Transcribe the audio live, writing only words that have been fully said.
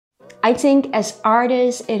I think as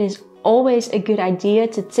artists, it is always a good idea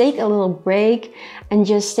to take a little break and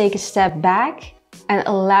just take a step back and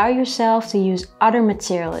allow yourself to use other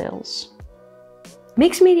materials.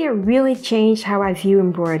 Mixed media really changed how I view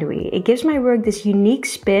embroidery. It gives my work this unique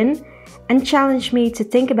spin and challenged me to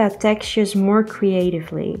think about textures more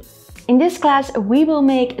creatively. In this class, we will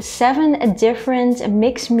make 7 different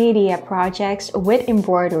mixed media projects with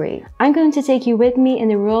embroidery. I'm going to take you with me in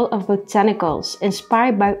the world of botanicals,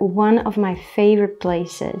 inspired by one of my favorite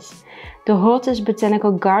places, the hottest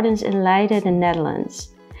botanical gardens in Leiden, the Netherlands.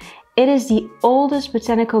 It is the oldest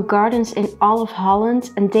botanical gardens in all of Holland,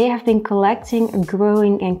 and they have been collecting,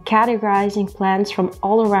 growing and categorizing plants from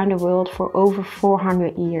all around the world for over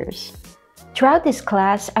 400 years. Throughout this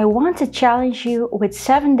class, I want to challenge you with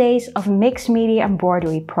 7 days of mixed media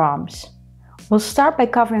embroidery prompts. We'll start by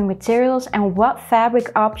covering materials and what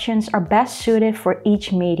fabric options are best suited for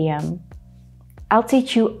each medium. I'll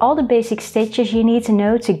teach you all the basic stitches you need to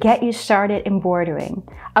know to get you started embroidering.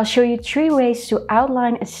 I'll show you 3 ways to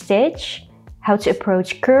outline a stitch, how to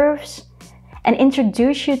approach curves, and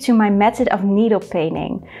introduce you to my method of needle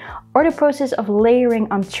painting, or the process of layering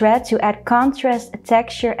on thread to add contrast,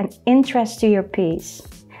 texture and interest to your piece.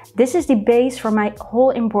 This is the base for my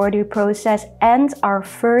whole embroidery process and our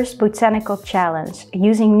first botanical challenge,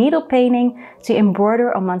 using needle painting to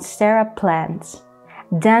embroider a monstera plant.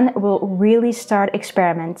 Then we'll really start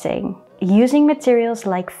experimenting, using materials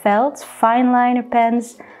like felt, fine liner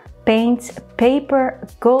pens, paint, paper,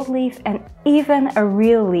 gold leaf and even a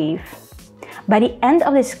real leaf. By the end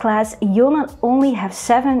of this class, you'll not only have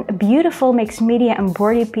 7 beautiful mixed media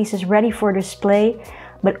embroidery pieces ready for display,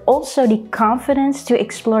 but also the confidence to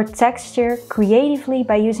explore texture creatively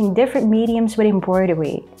by using different mediums with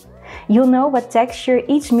embroidery. You'll know what texture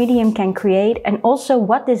each medium can create and also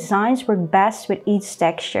what designs work best with each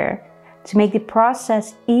texture. To make the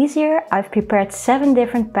process easier, I've prepared 7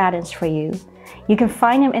 different patterns for you. You can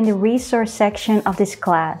find them in the resource section of this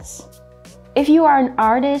class. If you are an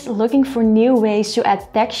artist looking for new ways to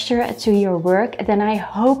add texture to your work, then I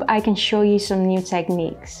hope I can show you some new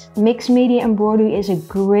techniques. Mixed media embroidery is a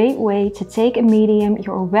great way to take a medium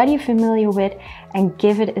you're already familiar with and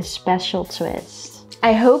give it a special twist.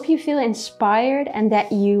 I hope you feel inspired and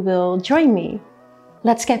that you will join me.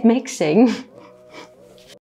 Let's get mixing!